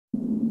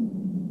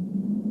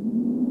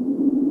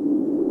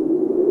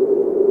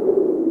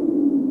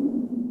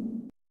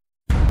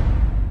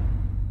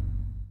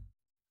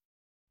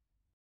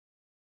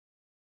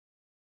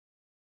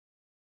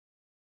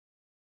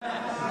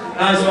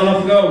Nice one,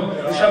 off we go.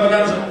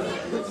 Extravaganza.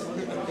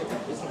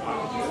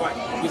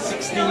 With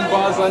 16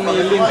 bars on the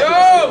Olympics.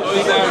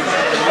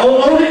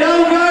 Hold it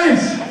down,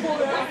 guys!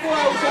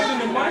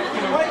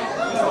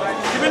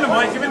 Give me the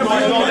mic, give me the mic.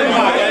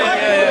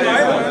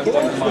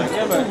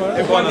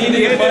 Everyone need to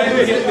get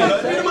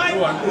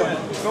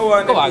Go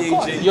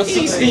on, your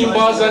 16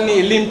 bars on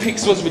the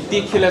Olympics was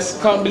ridiculous.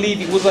 Can't believe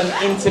it was on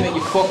the internet,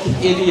 you fucking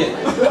idiot.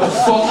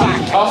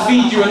 I'll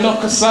feed you a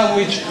knocker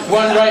sandwich.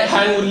 One right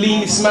hand will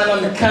lean this man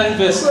on the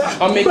canvas.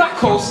 I'll make a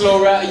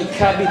coleslaw out of your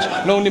cabbage.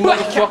 Lonely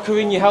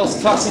motherfucker in your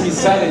house tossing your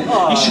salad.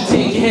 You should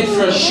take your head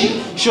for a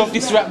shit. Shove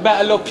this rap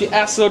battle up your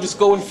ass or just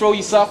go and throw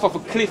yourself off a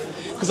cliff.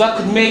 Cause I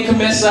could make a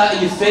mess out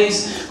of your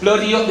face.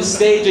 Bloody up the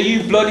stage, are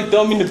you bloody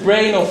dumb in the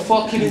brain or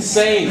fucking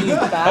insane?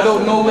 I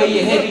don't know where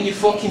you're heading, you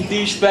fucking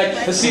douchebag.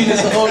 As soon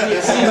as the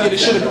audience seen you, they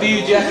should have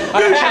booed you.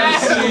 I'm trying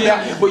to sue you,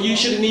 but you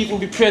shouldn't even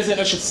be present.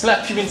 I should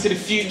slap you into the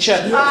future.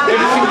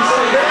 Everything you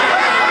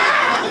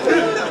say.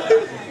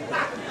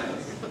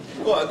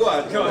 Go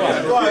on.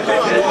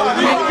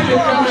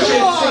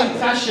 Same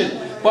passion.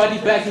 Body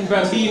bagging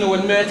Bambino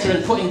and Murta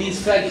and putting these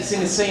faggots in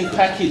the same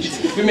package.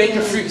 We make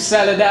a fruit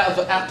salad out of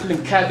an apple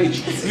and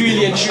cabbage.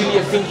 Really and truly,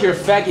 I think you're a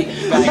faggot.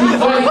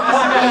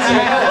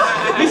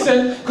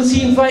 Listen, because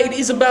he invited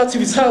Isabel to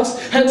his house,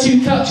 had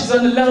 2 couches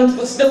on the lounge,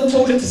 but still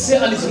told her to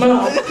sit on his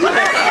mouth.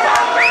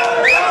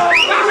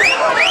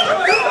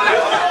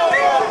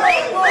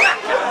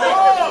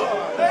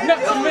 Not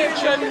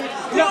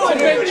to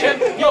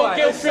mention, your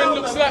girlfriend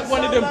looks like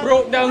one of them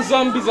broke down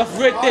zombies of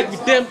Red Dead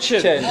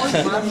Redemption.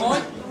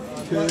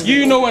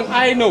 You know and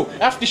I know,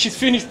 after she's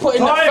finished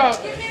putting that out.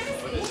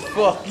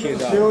 Fuck you,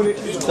 Time.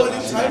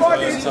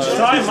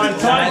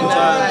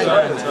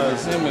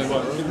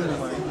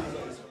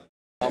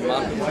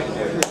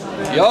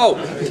 Yo,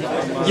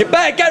 you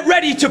better get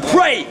ready to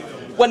pray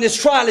when this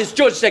trial is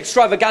judged,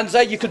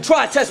 Extravaganza. You can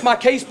try to test my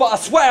case, but I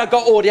swear I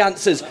got all the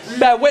answers.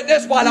 Bear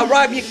witness while I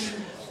rhyme you.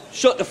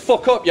 Shut the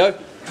fuck up, yo.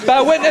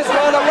 Bear witness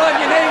while I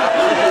rhyme your name.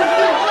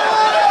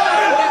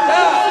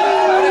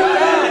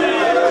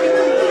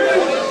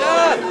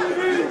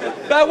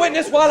 Bear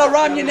witness while I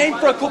rhyme your name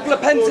for a couple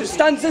of pensive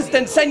stanzas,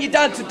 then send you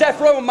down to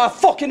death row with my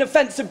fucking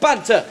offensive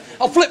banter.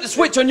 I'll flip the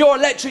switch on your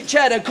electric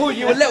chair, then call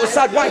you a little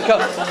sad wanker.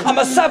 I'm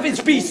a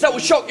savage beast that will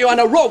shock you and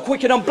I roll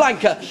quicker than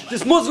Blanca.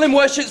 This Muslim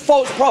worships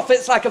false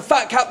prophets like a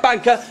fat cat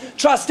banker.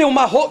 Try to steal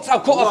my hooks, I'll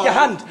cut off your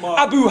hand.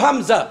 Abu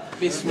Hamza.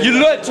 You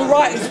learned to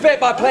write and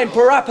spit by playing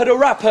Parappa the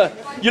Rapper.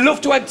 You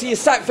love to empty your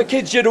sack for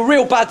kids, you're the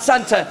real bad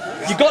Santa.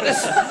 You got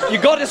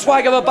the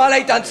swag of a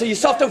ballet dancer, you're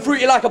soft and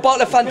fruity like a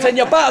bottle of Fanta, and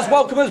you're about as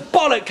welcome as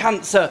bollock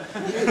cancer.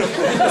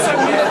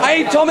 I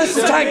ain't Thomas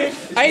the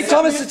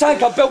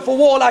Tank, I'm built for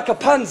war like a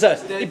panzer.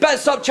 You better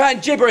stop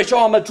chatting gibberish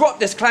or I'ma drop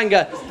this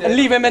clanger and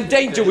leave him in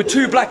danger with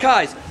 2 black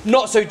eyes,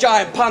 not so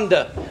giant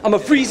panda. I'm a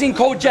freezing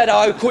cold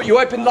Jedi who cut you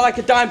open like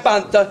a dying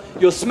panther.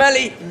 You're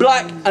smelly,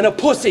 black and a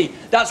pussy,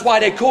 that's why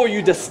they call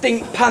you the Stink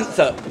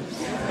Panther.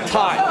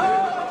 Time.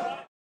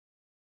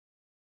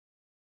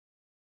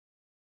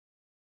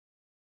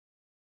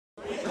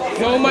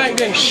 No mic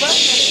then,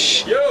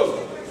 shh. Yo!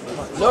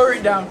 Lower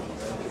it down.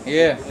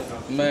 Yeah,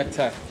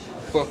 Murta.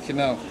 Fucking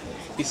hell.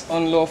 This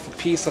unlawful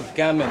piece of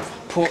gammon.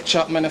 Pork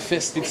chop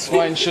manifested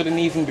swine shouldn't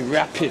even be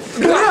rapping. This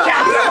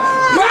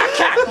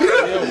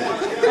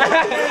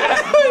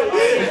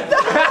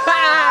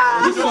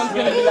one's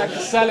gonna be like a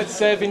salad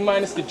serving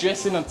minus the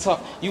dressing on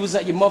top. You was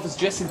at your mother's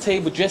dressing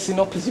table dressing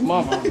up as your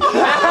mum.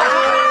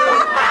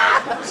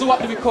 So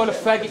what do we call a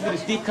faggot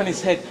with a dick on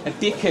his head? A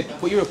dickhead.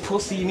 But you're a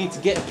pussy, you need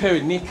to get a pair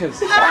of knickers.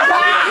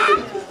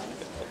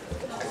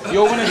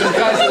 You're one of them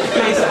guys that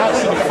plays the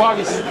house in the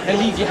forest and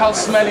leave your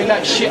house smelling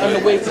like shit on the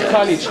way to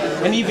college.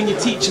 And even your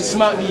teacher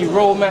smartly you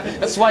roll, man.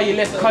 That's why you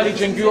left college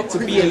and grew up to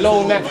be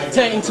alone, man.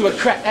 Turned into a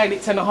crack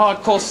addict and a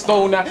hardcore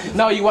stoner.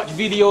 Now you watch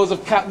videos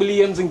of Cat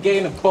Williams and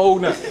gain a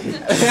boner.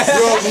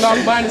 Bro, now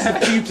minus the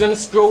pubes and the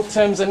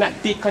scrotums and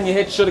that dick on your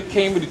head should have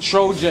came with a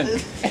Trojan.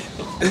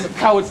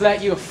 Cowards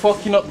like you are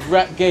fucking up the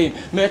rap game.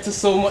 Murta's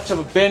so much of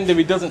a bender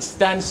he doesn't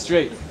stand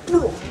straight.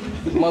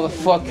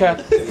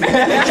 Motherfucker.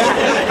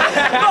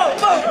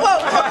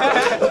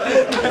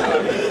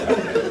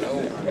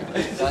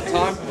 That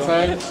time?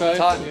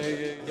 Time.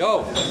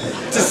 Yo.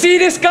 To see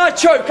this guy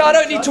choke, I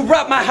don't need to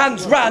wrap my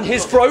hands round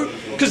his throat,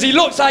 because he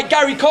looks like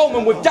Gary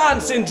Coleman with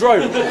Down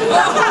syndrome. Hold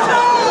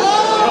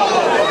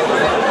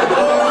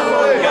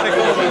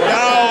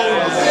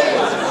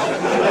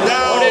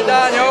it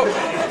down, yo.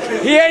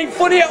 He ain't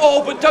funny at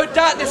all, but don't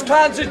doubt this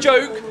clown's a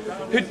joke.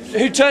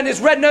 Who turned his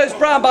red nose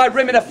brown by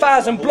rimming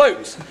 1,000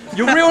 blokes.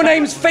 Your real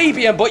name's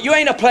Fabian, but you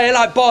ain't a player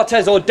like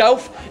Barthez or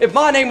Delph. If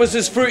my name was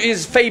as fruity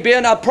as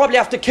Fabian, I'd probably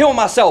have to kill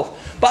myself.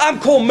 But I'm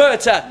called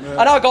Murta,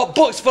 and I got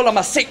books full of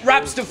my sick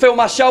raps to fill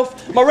my shelf.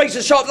 My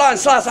razor sharp line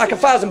sliced like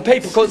 1,000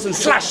 paper cuts and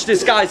slashed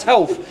this guy's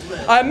health.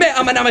 I admit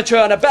I'm an amateur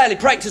and I barely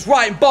practice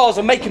writing bars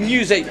or making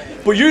music.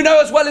 But you know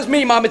as well as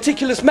me, my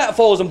meticulous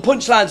metaphors and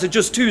punchlines are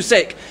just too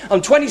sick. I'm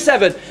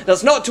 27,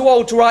 that's not too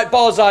old to write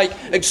bars like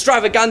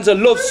Extravaganza,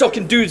 love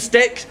sucking dude's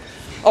dick.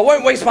 I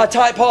won't waste my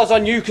tight bars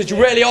on you because you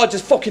really are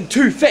just fucking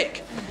too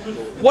thick.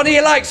 One of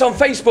your likes on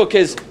Facebook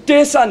is,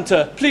 "Dear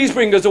Santa, please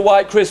bring us a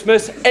white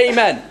Christmas.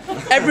 Amen."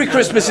 Every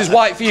Christmas is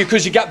white for you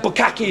because you get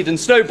bukkakied and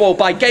snowballed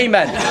by gay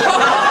men.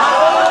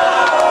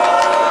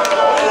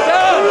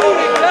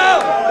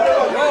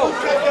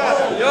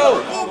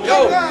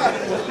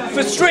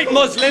 For straight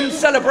Muslims,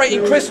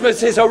 celebrating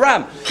Christmas is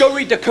haram. Go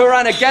read the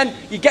Quran again.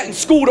 You're getting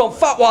schooled on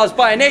fatwas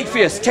by an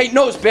atheist. Take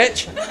notes,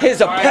 bitch.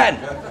 Here's a pen.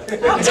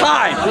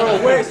 Time.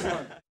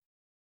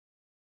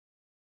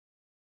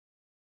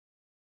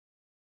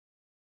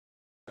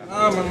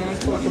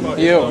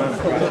 Yo, I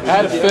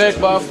had a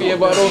third bar for you,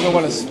 but I don't even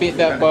want to spit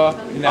that bar.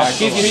 I'll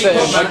give you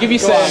something. I'll give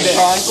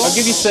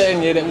you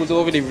something yeah, that was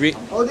already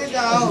written.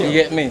 You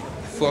get me?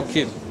 Fuck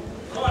him.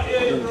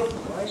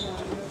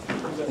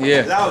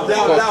 Yeah. Loud.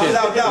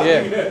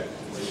 Yeah.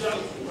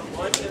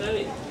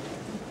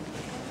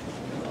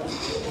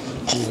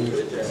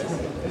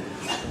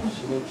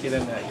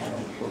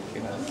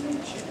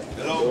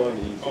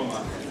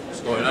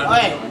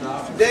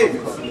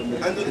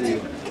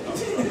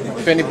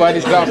 If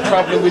anybody's got a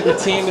problem with the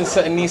team and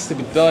something needs to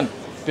be done,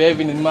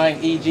 bearing in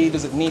mind EG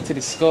doesn't need to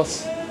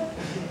discuss.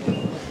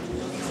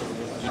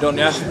 You done,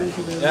 yeah?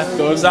 Yeah?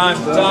 Go time.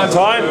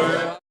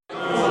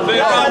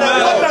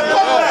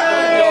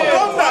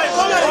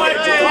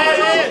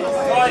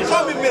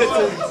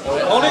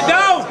 Hold it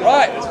down!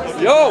 Right,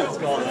 yo.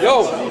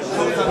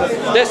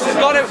 This is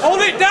gonna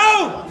hold it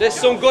down! This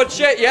is some good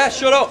shit, yeah?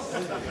 Shut up.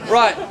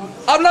 Right.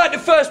 I'd like the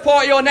first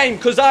part of your name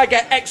because I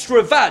get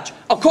extra vag.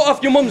 I'll cut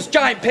off your mum's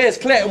giant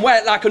pierced clit and wear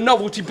it like a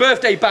novelty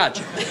birthday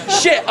badge.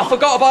 Shit, I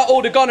forgot about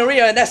all the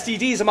gonorrhea and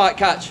STDs I might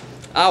catch.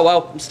 Ah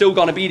well, I'm still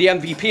gonna be the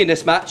MVP in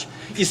this match.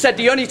 You said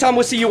the only time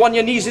we'll see you on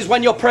your knees is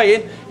when you're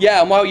praying. Yeah,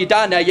 and while you're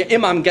down there, your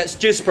imam gets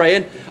jizz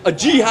spraying. A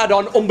jihad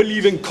on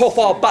unbelieving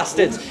kuffar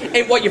bastards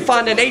ain't what you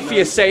find an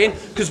atheist saying,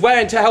 because we're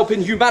into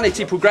helping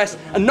humanity progress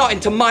and not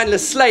into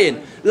mindless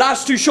slaying.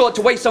 Life's too short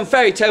to waste on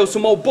fairy tales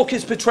some old book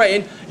is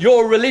portraying.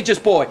 You're a religious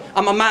boy.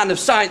 I'm a man of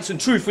science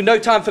and truth with no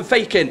time for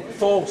faking.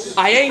 False.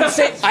 I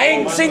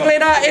ain't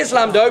singling out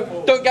Islam though.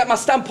 Don't get my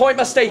standpoint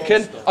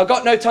mistaken. I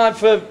got no time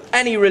for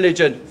any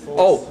religion.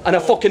 Oh, and I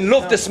fucking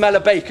love the smell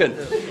of bacon.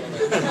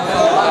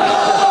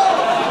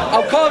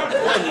 I'll come.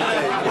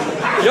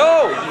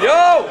 Yo!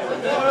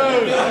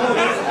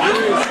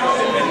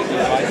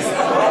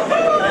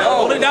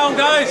 Hold it down,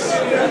 guys.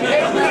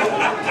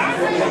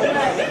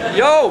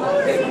 Yo!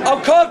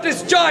 I'll carve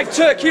this jive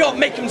turkey up,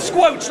 make him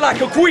squelch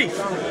like a queef.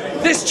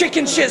 This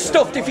chicken shit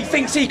stuffed if he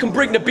thinks he can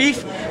bring the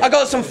beef. I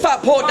got some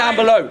fat pork down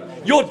below.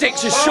 Your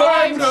dick's just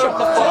shut. Shut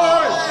the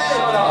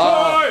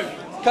fuck.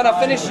 Can I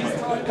finish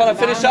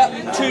that?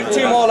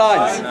 Two more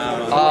lines.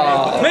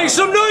 Make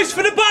some noise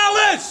for the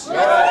battlers!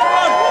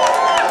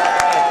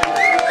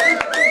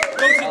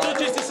 Go to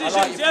judges'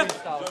 decisions, yeah?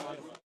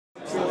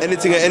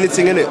 Anything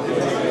in it.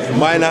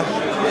 Minor.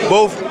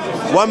 Both.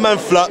 One man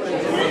flop.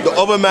 The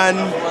other man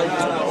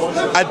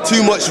had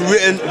too much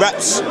written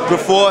raps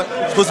before.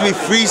 It's supposed to be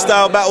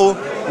freestyle battle.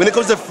 When it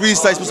comes to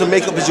freestyle, it's supposed to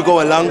make up as you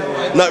go along.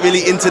 Not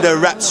really into the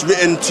raps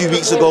written 2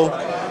 weeks ago.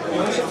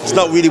 It's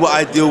not really what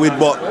I deal with,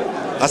 but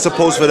I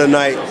suppose for the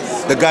night,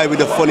 the guy with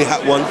the funny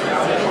hat won.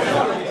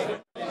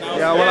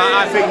 Yeah, well,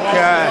 I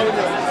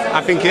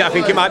think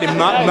it might be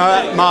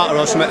Murta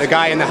or something. The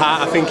guy in the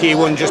hat. I think he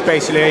won just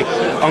basically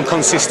on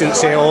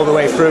consistency all the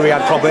way through. He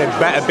had probably a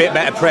bit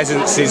better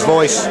presence. His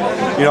voice,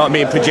 you know what I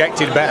mean,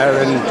 projected better.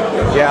 And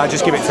yeah, I'll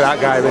just give it to that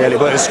guy really.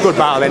 But it's a good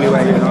battle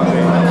anyway. You know what I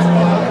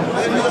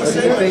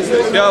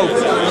mean? Yo,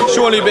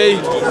 surely B.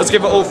 Let's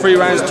give it all 3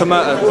 rounds to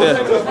Murta. Yeah.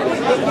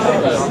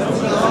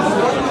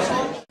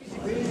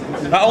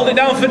 Right, hold it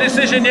down for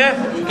decision, yeah?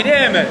 Can you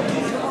hear me?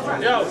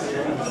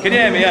 Can you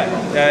hear me, yeah?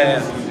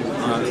 Yeah.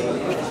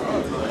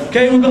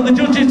 Okay, we've got the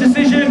judges'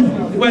 decision.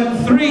 It went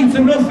 3-0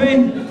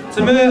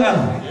 to Murta.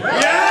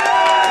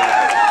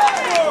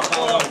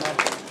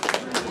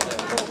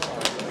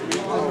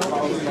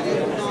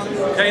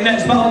 Okay,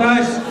 next battle,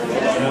 guys.